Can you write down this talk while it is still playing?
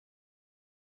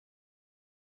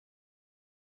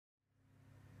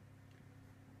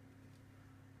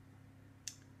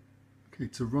Okay,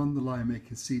 to run the Lyre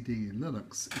Making CD in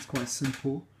Linux, it's quite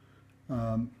simple.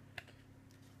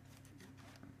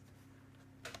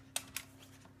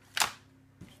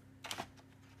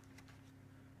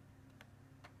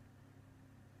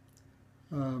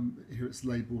 Here it's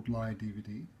labelled Lyre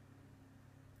DVD.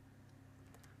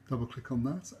 Double click on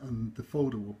that and the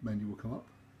folder menu will come up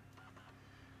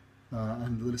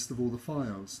and the list of all the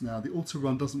files. Now the auto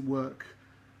run doesn't work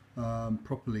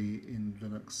properly in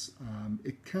Linux.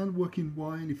 It can work in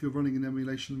Wine if you're running in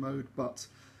emulation mode, but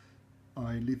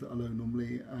I leave it alone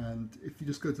normally. And if you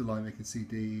just go to Lyre Making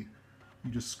CD,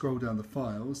 you just scroll down the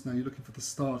files. Now you're looking for the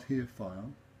Start Here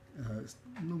file. It's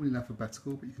normally in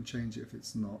alphabetical, but you can change it if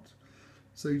it's not.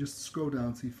 So you just scroll down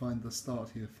until you find the Start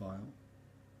Here file,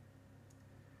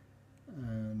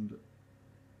 and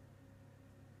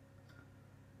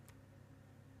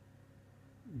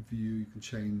view, you can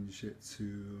change it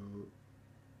to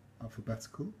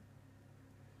alphabetical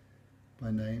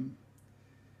by name,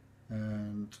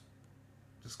 and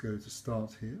just go to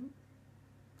Start Here,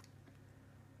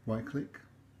 right click,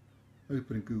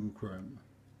 open in Google Chrome.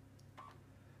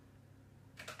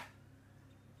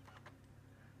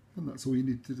 And that's all you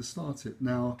need to do to start it.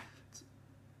 Now,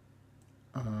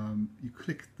 you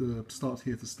click the Start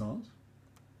Here to start,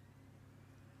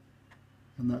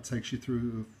 and that takes you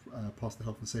through past the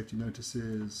health and safety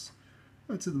notices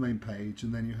to the main page,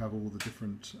 and then you have all the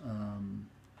different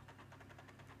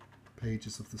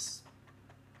pages of this.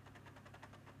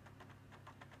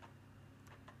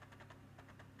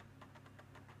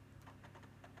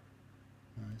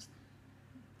 Nice.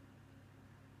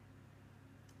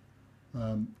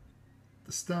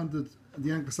 The standard,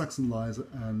 the Anglo-Saxon lyres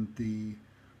and the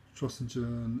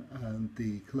Trossingen and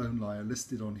the Cologne lyre are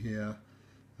listed on here.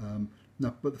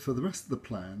 Now, but for the rest of the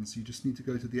plans, you just need to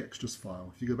go to the extras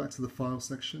file. If you go back to the file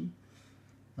section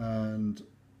and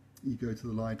you go to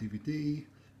the Lyre DVD,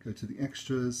 go to the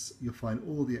extras, you'll find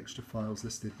all the extra files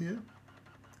listed here.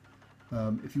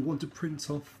 If you want to print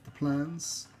off the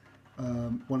plans,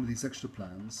 one of these extra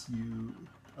plans, you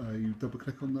double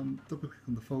click on them, double click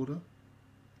on the folder.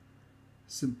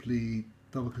 Simply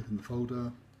double click on the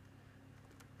folder,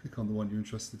 click on the one you're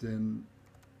interested in,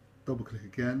 double click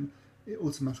again. It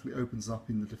automatically opens up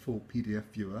in the default PDF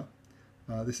viewer.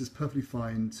 This is perfectly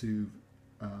fine to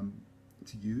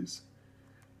use.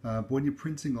 But when you're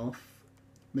printing off,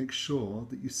 make sure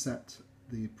that you set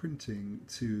the printing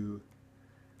to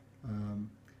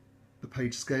the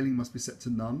page scaling must be set to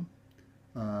none.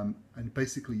 And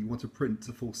basically you want to print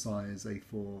to full size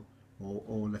A4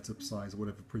 or letter size or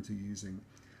whatever printer you're using,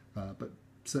 but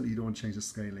certainly you don't want to change the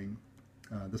scaling.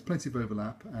 There's plenty of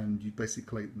overlap, and you basically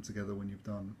collate them together when you've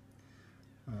done.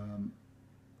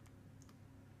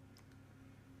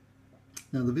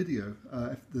 Now the video,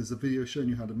 if there's a video showing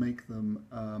you how to make them,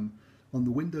 on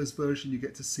the Windows version you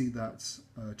get to see that,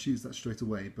 choose that straight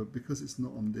away, but because it's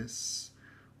not on this,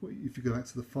 if you go back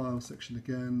to the file section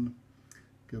again,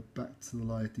 go back to the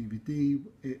Lyre DVD,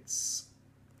 it's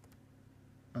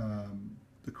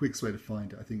the quickest way to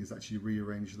find it, I think, is actually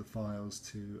rearrange the files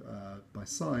to by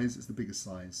size. It's the biggest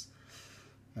size,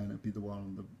 and it'll be the one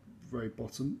on the very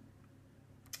bottom.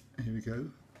 Here we go.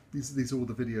 These are all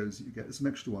the videos that you get. There's some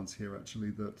extra ones here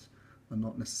actually that are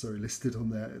not necessarily listed on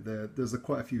there. There's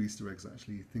quite a few Easter eggs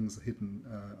actually, things are hidden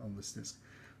on this disc.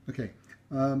 Okay,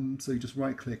 so you just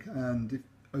right click and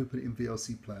open it in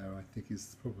VLC player, I think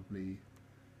is probably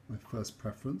my first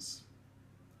preference.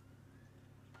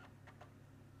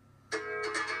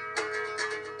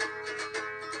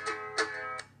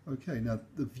 Okay, now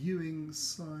the viewing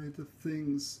side of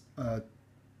things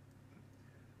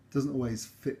doesn't always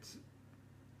fit.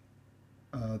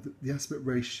 The aspect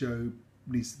ratio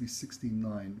needs to be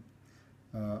 16:9,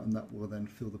 and that will then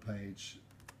fill the page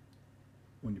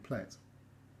when you play it.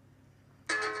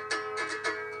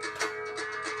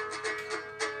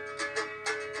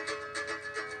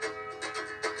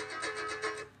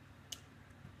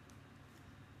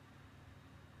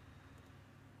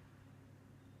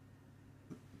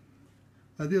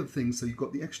 The other thing, so you've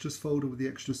got the extras folder with the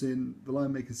extras in, the Lyre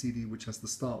Making CD which has the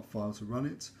start file to run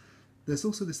it. There's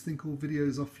also this thing called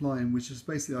Videos Offline, which is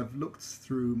basically I've looked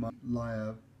through my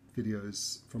Lyre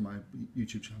videos from my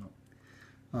YouTube channel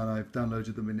and I've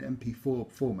downloaded them in MP4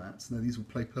 format. Now these will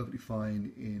play perfectly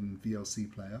fine in VLC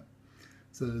player.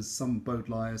 So there's some bowed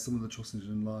lyres, some on the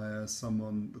Trossingen lyre, some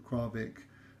on the Kravik,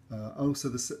 also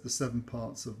the 7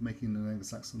 parts of making an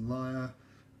Anglo-Saxon lyre,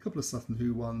 a couple of Sutton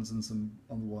Hoo ones and some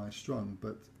on the wire strung,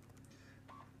 but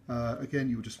again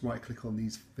you will just right click on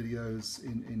these videos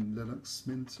in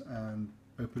LinuxMint and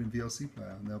open in VLC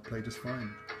player and they'll play just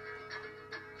fine.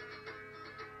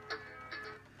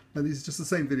 And these are just the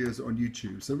same videos that are on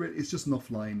YouTube, so it's just an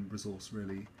offline resource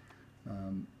really.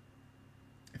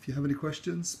 If you have any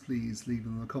questions, please leave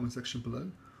them in the comment section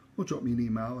below, or drop me an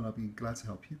email and I'll be glad to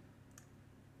help you.